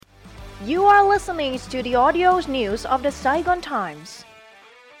You are listening to the audio news of the Saigon Times.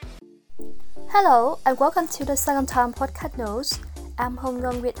 Hello and welcome to the Saigon Times podcast news. I'm Hồng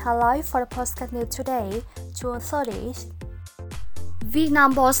Ngân with highlight for the podcast news today, June 30th.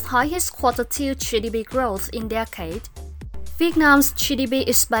 Vietnam boasts highest Q2 GDP growth in decade. Vietnam's GDP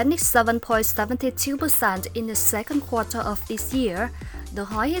expanded 7.72% in the second quarter of this year, the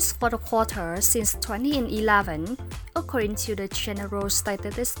highest for the quarter since 2011, according to the General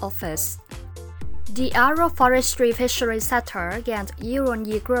Statistics Office. The agroforestry fishery sector gained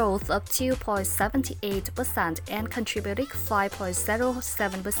year-on-year growth of 2.78% and contributed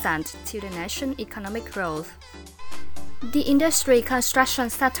 5.07% to the nation's economic growth. The industry construction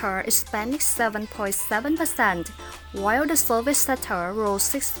sector expanded 7.7%, while the service sector rose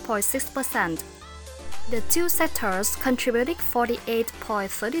 6.6%. The two sectors contributed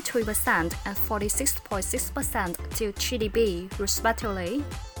 48.33% and 46.6% to GDP, respectively.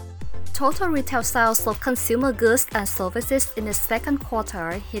 Total retail sales of consumer goods and services in the second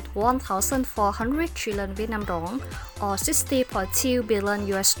quarter hit 1,400 trillion Vietnam dong, or $60.2 billion,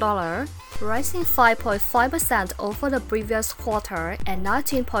 rising 5.5% over the previous quarter and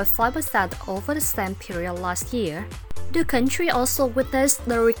 19.5% over the same period last year. The country also witnessed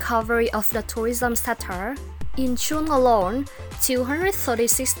the recovery of the tourism sector. In June alone,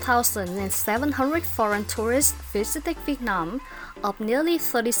 236,700 foreign tourists visited Vietnam, up nearly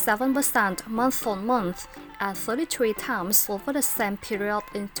 37% month-on-month and 33 times over the same period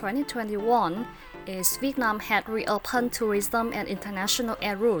in 2021, as Vietnam had reopened tourism and international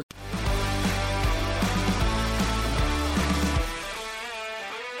air routes.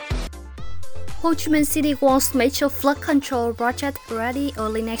 Ho Chi Minh City wants major flood control project ready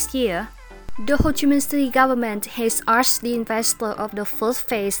early next year. The Ho Chi Minh City government has asked the investor of the first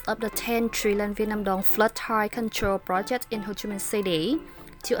phase of the 10 trillion Vietnam dong flood tide control project in Ho Chi Minh City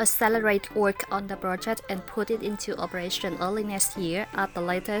to accelerate work on the project and put it into operation early next year at the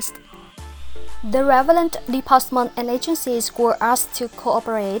latest. The relevant departments and agencies were asked to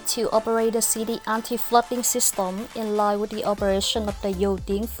cooperate to operate the city anti-flooding system in line with the operation of the Yo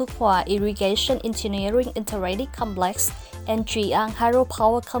Dinh Phuc Hoa Irrigation Engineering Integrated Complex and Tri An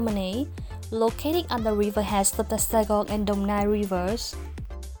Hydropower Company, located on the riverheads of the Saigon and Dong Nai rivers.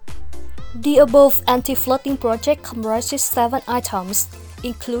 The above anti-flooding project comprises 7 items,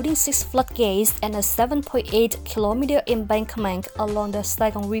 including 6 floodgates and a 7.8-kilometer embankment along the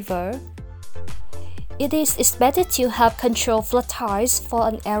Saigon River. It is expected to have controlled flood tides for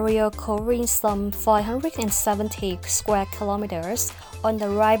an area covering some 570 square kilometers on the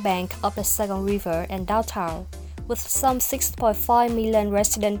right bank of the Saigon River and downtown, with some 6.5 million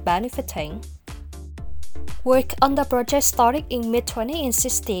residents benefiting. Work on the project started in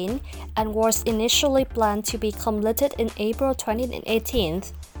mid-2016 and was initially planned to be completed in April 2018,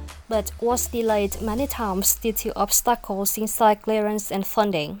 but was delayed many times due to obstacles in site clearance and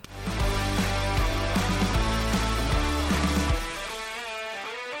funding.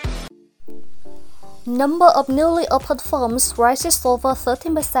 Number of newly opened firms rises over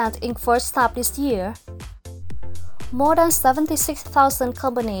 13% in first half this year. More than 76,000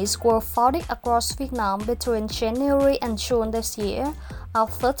 companies were founded across Vietnam between January and June this year,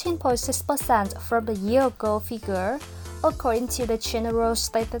 up 13.6% from the year-ago figure, according to the General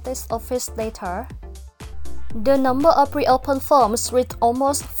Statistics Office data. The number of reopened firms reached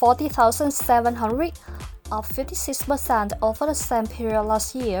almost 40,700, up 56% over the same period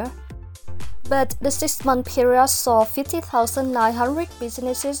last year. But the 6-month period saw 50,900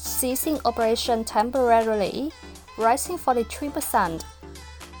 businesses ceasing operation temporarily, rising 43%.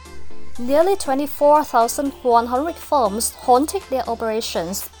 Nearly 24,100 firms halted their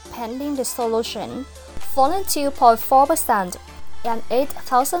operations pending the solution, falling 2.4%, and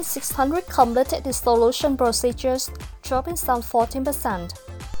 8,600 completed the solution procedures, dropping some 14%.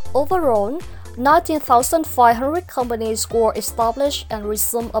 Overall, 19,500 companies were established and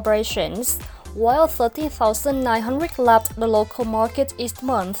resumed operations, while 30,900 left the local market each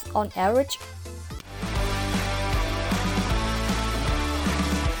month on average.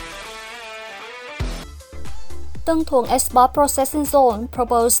 Tân Thuận Export Processing Zone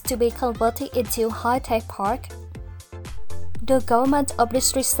proposed to be converted into high-tech park. The government of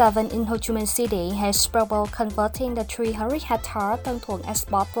District 7 in Ho Chi Minh City has proposed converting the 300-hectare Tân Thuận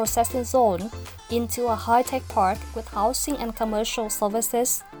Export Processing Zone into a high-tech park with housing and commercial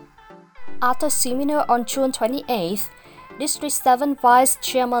services. At a seminar on June 28th, District 7 Vice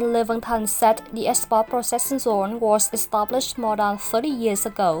Chairman Lê Văn Thành said the export processing zone was established more than 30 years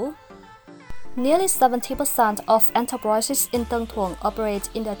ago. Nearly 70% of enterprises in Tân Thuận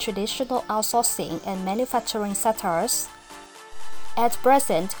operate in the traditional outsourcing and manufacturing sectors. At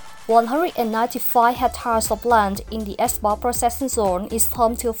present, 195 hectares of land in the export processing zone is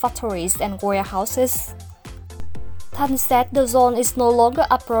home to factories and warehouses. Tan said the zone is no longer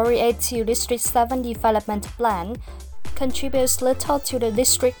appropriate to District 7 development plan, contributes little to the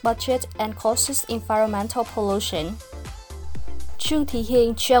district budget and causes environmental pollution. Trương Thị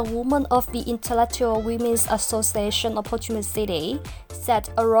Hiền, chairwoman of the Intellectual Women's Association of Ho Chi Minh City, set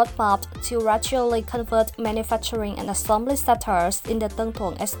a roadmap to gradually convert manufacturing and assembly sectors in the Tân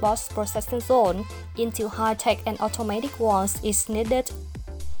Thuận Export Processing Zone into high-tech and automatic ones is needed.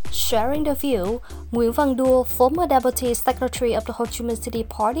 Sharing the view, Nguyễn Văn Đua, former Deputy Secretary of the Ho Chi Minh City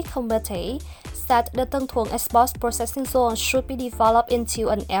Party Committee, said the Tân Thuận Export Processing Zone should be developed into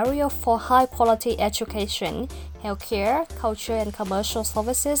an area for high-quality education, healthcare, culture and commercial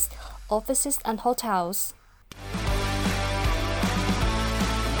services, offices and hotels.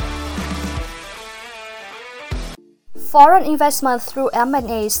 Foreign investment through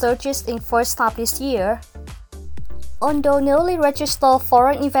M&A surges in first half this year. Although newly registered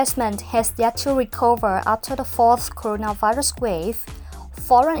foreign investment has yet to recover after the fourth coronavirus wave,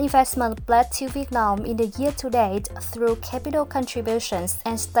 foreign investment bled to Vietnam in the year-to-date through capital contributions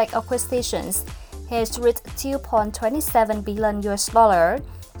and stake acquisitions has reached $2.27 billion,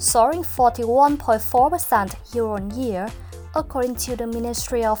 soaring 41.4% year-on-year, according to the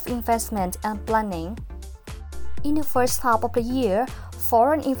Ministry of Investment and Planning. In the first half of the year,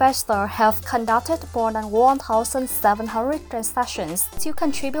 foreign investors have conducted more than 1,700 transactions to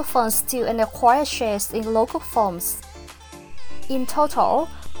contribute funds to and acquire shares in local firms. In total,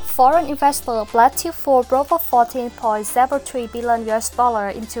 foreign investors pledged to pour over $14.03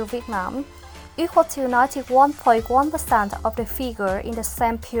 billion into Vietnam, equal to 91.1% of the figure in the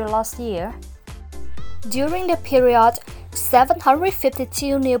same period last year. During the period,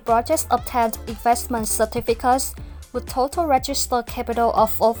 752 new projects obtained investment certificates with total registered capital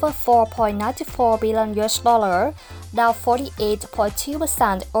of over $4.94 billion, down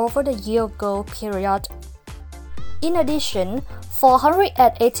 48.2% over the year-ago period. In addition,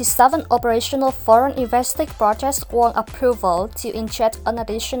 487 operational foreign investing projects won approval to inject an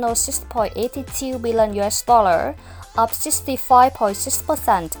additional $6.82 billion, up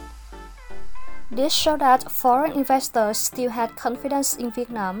 65.6%. This showed that foreign investors still had confidence in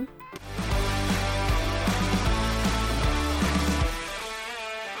Vietnam.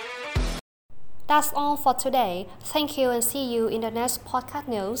 That's all for today. Thank you and see you in the next podcast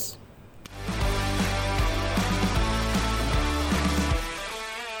news.